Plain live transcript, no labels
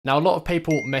Now, a lot of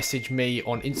people message me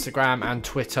on Instagram and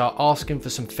Twitter asking for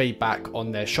some feedback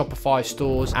on their Shopify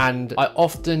stores, and I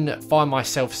often find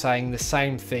myself saying the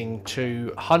same thing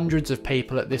to hundreds of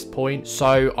people at this point.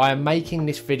 So I am making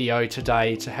this video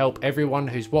today to help everyone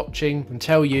who's watching and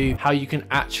tell you how you can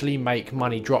actually make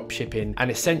money dropshipping.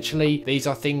 And essentially, these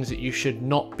are things that you should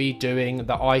not be doing,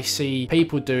 that I see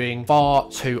people doing far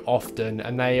too often,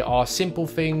 and they are simple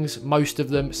things, most of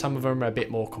them. Some of them are a bit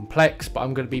more complex, but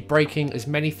I'm going to be breaking as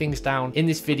many things down in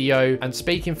this video. And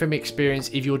speaking from experience,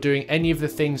 if you're doing any of the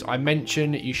things I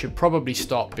mention, you should probably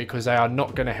stop, because they are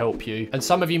not going to help you. And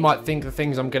some of you might think the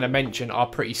things I'm going to mention are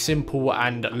pretty simple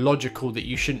and logical that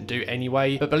you shouldn't do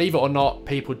anyway, but believe it or not,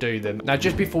 people do them. Now,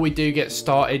 just before we do get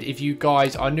started, if you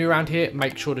guys are new around here,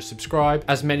 make sure to subscribe.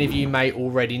 As many of you may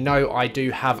already know, I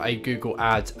do have a Google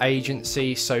Ads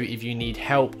agency, so if you need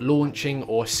help launching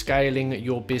or scaling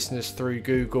your business through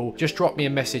Google, just drop me a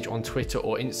message on Twitter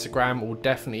or Instagram. We'll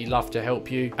definitely love to help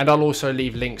you, and I'll also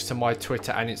leave links to my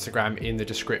Twitter and Instagram in the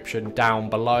description down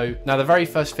below. Now, the very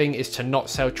first thing is to not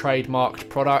sell trademarked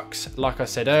products. Like I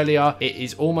said earlier, it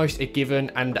is almost a given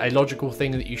and a logical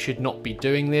thing that you should not be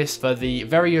doing this, for the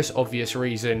very obvious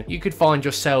reason you could find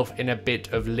yourself in a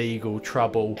bit of legal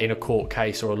trouble in a court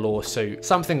case or a lawsuit,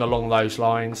 something along those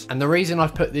lines. And the reason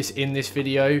I've put this in this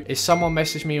video is someone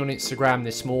messaged me on Instagram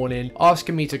this morning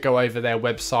asking me to go over their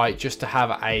website just to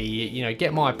have a,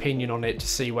 get my opinion on it,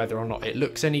 to see whether or not it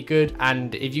looks any good.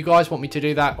 And if you guys want me to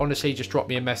do that, honestly, just drop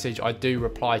me a message. I do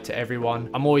reply to everyone.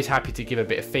 I'm always happy to give a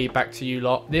bit of feedback to you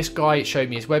lot. This guy showed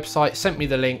me his website, sent me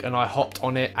the link, and I hopped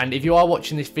on it. And if you are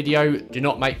watching this video, do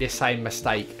not make this same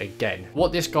mistake again.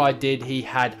 What this guy did, he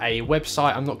had a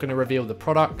website. I'm not going to reveal the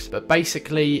products, but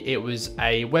basically it was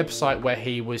a website where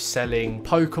he was selling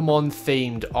Pokemon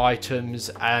themed items,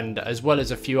 and as well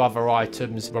as a few other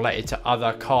items related to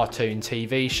other cartoon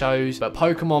TV shows, but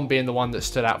Pokemon being the one that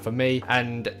stood out for me.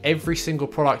 And every single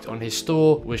product on his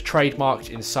store was trademarked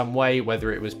in some way,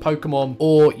 whether it was Pokemon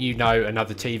or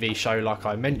another TV show like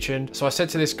I mentioned. So I said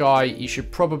to this guy, you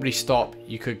should probably stop,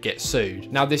 you could get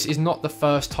sued. Now, this is not the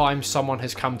first time someone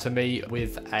has come to me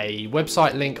with a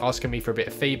website link asking me for a bit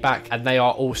of feedback, and they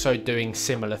are also doing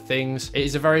similar things. It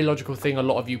is a very logical thing a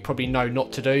lot of you probably know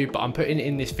not to do, but I'm putting it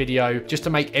in this video just to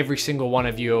make every single one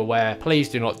of you aware. Please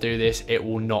do not do this, it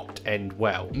will not end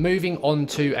well. Moving on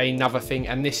to another thing,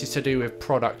 and this is to do with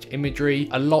product imagery.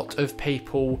 A lot of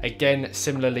people, again,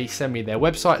 similarly send me their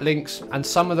website links, and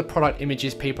some of the product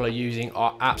images people are using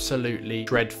are absolutely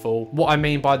dreadful. What I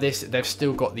mean by this, they've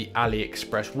still got the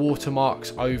AliExpress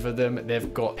watermarks over them.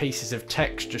 They've got pieces of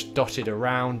text just dotted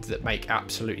around that make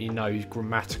absolutely no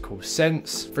grammatical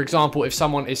sense. For example, if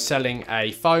someone is selling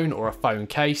a phone or a phone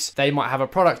case, they might have a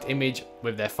product image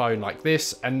with their phone like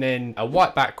this, and then a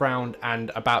white background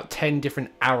and about 10 different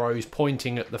arrows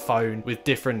pointing at the phone with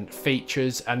different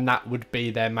features, and that would be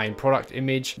their main product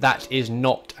image. That is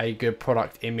not a good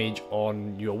product image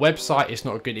on your website. It's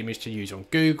not a good image to use on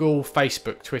Google,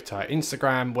 Facebook, Twitter,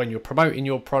 Instagram when you're promoting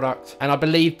your product. And I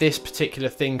believe this particular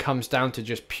thing comes down to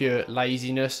just pure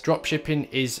laziness. Dropshipping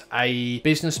is a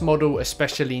business model,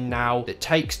 especially now, that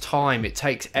takes time, it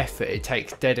takes effort, it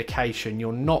takes dedication.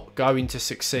 You're not going to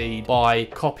succeed by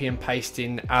copy and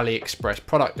pasting AliExpress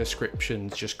product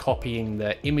descriptions, just copying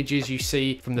the images you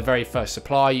see from the very first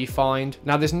supplier you find.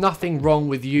 Now, there's nothing wrong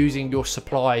with using your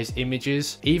supplier's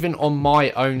images. Even on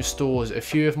my own stores, a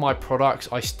few of my products,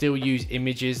 I still use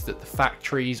images that the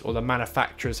factories or the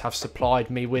manufacturers have supplied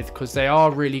me with, because they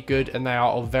are really good and they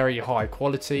are of very high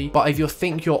quality. But if you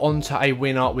think you're onto a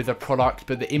winner with a product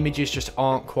but the images just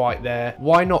aren't quite there,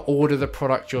 why not order the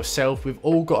product yourself? We've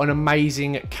all got an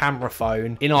amazing camera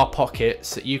phone in our pocket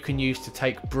that you can use to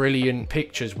take brilliant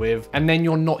pictures with, and then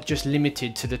you're not just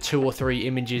limited to the 2 or 3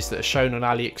 images that are shown on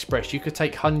AliExpress. You could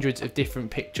take hundreds of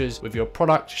different pictures with your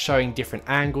product, showing different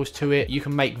angles to it. You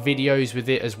can make videos with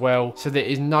it as well, so there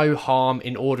is no harm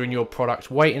in ordering your product,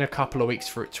 waiting a couple of weeks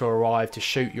for it to arrive to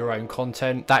shoot your own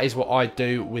content. That is what I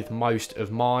do with most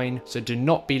of mine. So do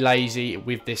not be lazy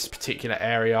with this particular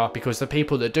area, because the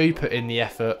people that do put in the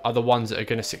effort are the ones that are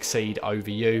going to succeed over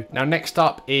you. Now, next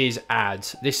up is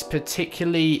ads. This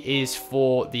particularly is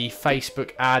for the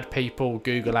Facebook ad people,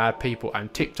 Google ad people,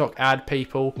 and TikTok ad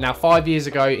people. Now, 5 years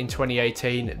ago in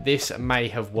 2018, this may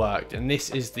have worked, and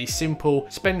this is the simple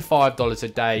spend $5 a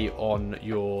day on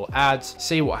your ads,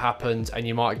 see what happens, and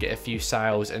you might get a few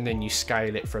sales, and then you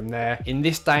scale it from there. In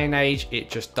this day and age, it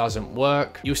just doesn't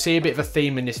work. You'll see a bit of a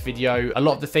theme in this video. A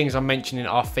lot of the things I'm mentioning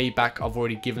are feedback I've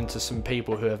already given to some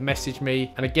people who have messaged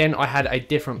me, and again, I had a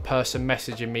different person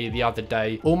messaging me the other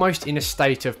day, almost in a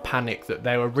state of panic panic that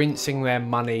they were rinsing their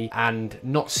money and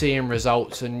not seeing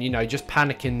results, and, you know, just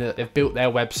panicking that they've built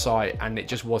their website and it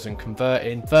just wasn't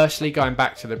converting. Firstly, going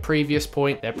back to the previous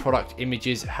point, their product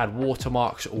images had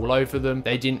watermarks all over them.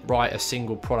 They didn't write a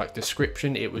single product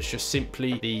description. It was just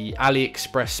simply the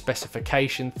AliExpress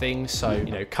specification things. So,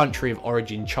 you know, country of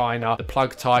origin China, the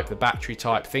plug type, the battery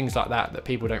type, things like that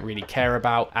people don't really care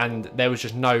about. And there was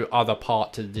just no other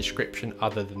part to the description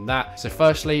other than that. So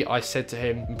firstly, I said to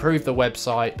him, improve the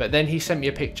website. But then he sent me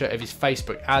a picture of his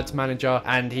Facebook ads manager,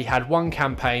 and he had one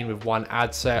campaign with one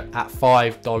ad set at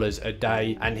 $5 a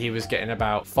day, and he was getting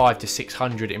about 500 to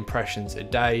 600 impressions a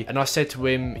day. And I said to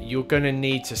him, you're going to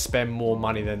need to spend more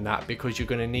money than that, because you're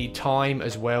going to need time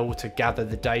as well to gather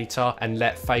the data and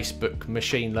let Facebook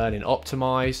machine learning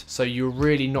optimize. So you're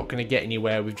really not going to get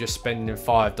anywhere with just spending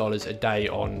 $5 a day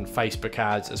on Facebook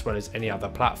ads as well as any other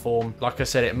platform. Like I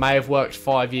said, it may have worked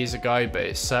 5 years ago, but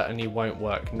it certainly won't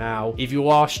work now. If you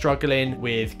are struggling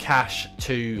with cash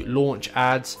to launch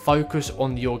ads, focus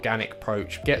on the organic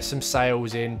approach. Get some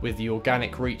sales in with the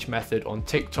organic reach method on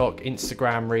TikTok,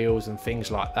 Instagram Reels and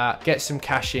things like that. Get some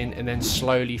cash in and then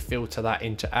slowly filter that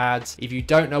into ads. If you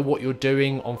don't know what you're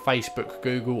doing on Facebook,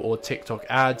 Google or TikTok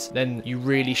ads, then you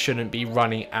really shouldn't be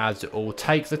running ads at all.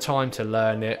 Take the time to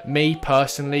learn it. Me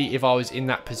personally, if I was in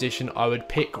that position, I would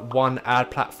pick one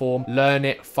ad platform, learn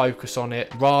it, focus on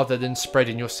it, rather than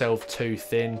spreading yourself too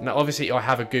thin. Now obviously I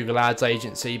have a Google ads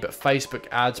agency, but Facebook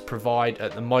ads provide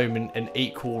at the moment an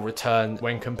equal return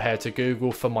when compared to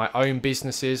Google. For my own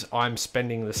businesses, I'm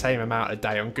spending the same amount a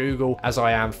day on Google as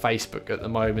I am Facebook at the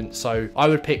moment. So I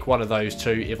would pick one of those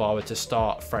two if I were to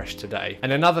start fresh today.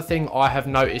 And another thing I have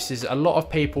noticed is a lot of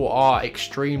people are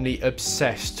extremely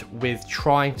obsessed with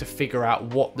trying to figure out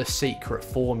what the secret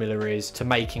formula is to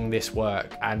making this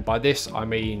work. And by this, I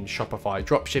mean Shopify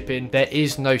dropshipping. There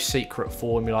is no secret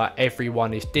formula.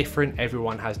 Everyone is different.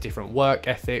 Everyone has different work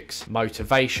ethics,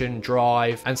 motivation,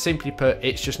 drive, and simply put,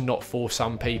 it's just not for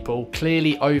some people.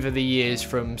 Clearly, over the years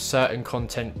from certain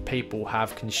content people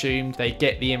have consumed, they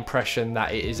get the impression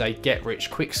that it is a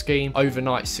get-rich-quick scheme,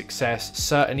 overnight success.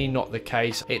 Certainly not the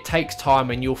case. It takes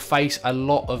time and you'll face a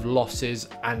lot of losses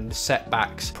and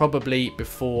setbacks probably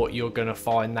before you're going to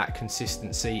find that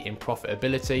consistency in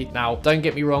profitability. Now, don't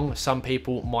get me wrong, some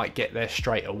people might get there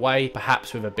straight away,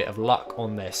 perhaps with a bit of luck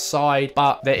on their side,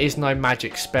 but there is no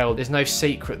magic spell. There's no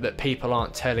secret that people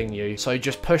aren't telling you. So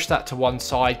just push that to one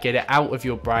side, get it out of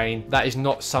your brain. That is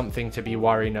not something to be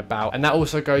worrying about. And that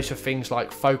also goes for things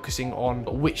like focusing on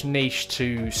which niche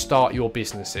to start your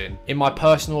business in. In my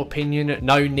personal opinion,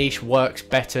 no niche works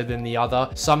better than the other.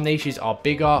 Some niches are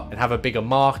bigger and have a bigger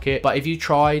market, but if you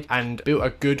tried and built a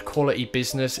good quality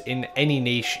business in any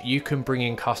niche, you can bring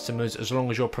in customers as long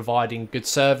as you're providing good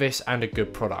service and a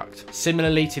good product.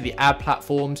 Similarly to the ad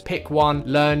platforms, pick one,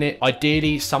 learn it.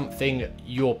 Ideally something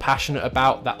you're passionate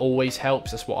about. That always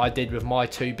helps. That's what I did with my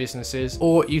two businesses.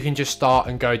 Or you can just start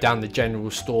and go down the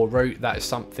general store route. That is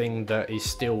something that is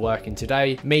still working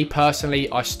today. Me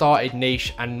personally, I started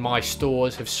niche and my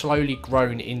stores have slowly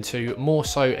grown into more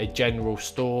so a general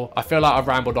store. I feel like I've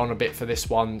rambled on a bit for this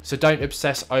one, so don't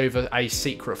obsess over a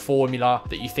secret formula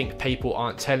that you think people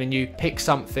aren't telling you. Pick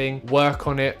something, work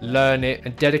on it, learn it,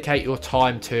 and dedicate your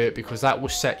time to it, because that will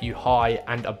set you high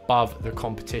and above the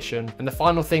competition. And the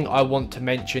final thing I want to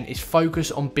mention is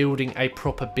focus on building a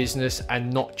proper business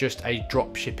and not just a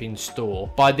drop shipping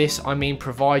store. By this I mean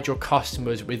provide your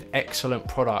customers with excellent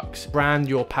products, brand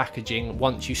your packaging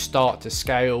once you start to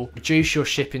scale, reduce your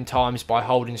shipping times by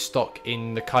holding stock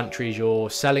in the countries you're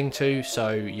selling to,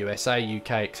 so USA,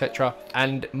 UK, etc.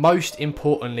 And most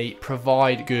importantly,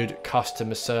 provide good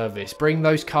customer service. Bring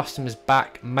those customers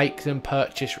back, make them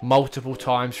purchase multiple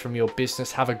times from your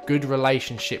business, have a good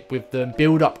relationship with them,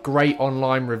 build up great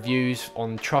online reviews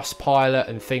on Trustpilot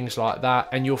and things like that,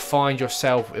 and you'll find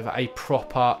yourself with a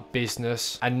proper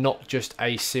business and not just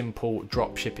a simple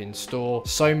drop shipping store.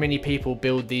 So many people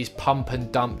build these pump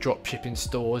and dump drop shipping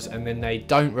stores and then they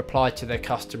don't reply to their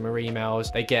customer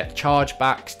emails. They get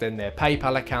chargebacks, then their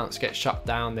PayPal accounts get shut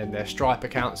down, then their Stripe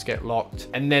accounts get locked,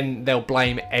 and then they'll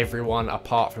blame everyone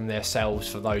apart from themselves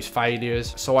for those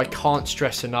failures. So I can't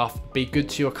stress enough, be good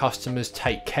to your customers,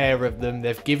 take care of them.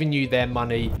 They've given you their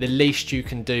money. The least you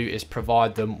can do is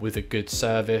provide them with a good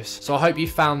service. So I hope you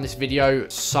found this video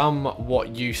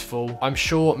somewhat useful. I'm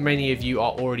sure many of you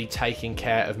are already taking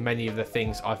care of many of the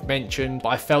things I've mentioned, but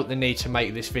I felt the need to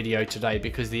make this video today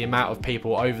because the amount of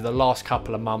people over the last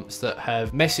couple of months that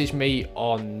have messaged me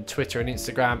on Twitter and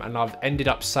Instagram, and I've ended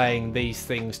up saying these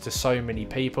things to so many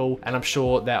people, and I'm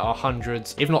sure there are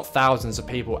hundreds if not thousands of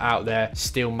people out there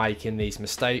still making these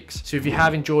mistakes. So if you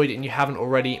have enjoyed it and you haven't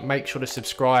already, make sure to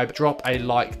subscribe, drop a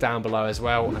like down below as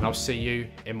well, and I'll see you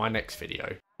in my next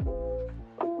video.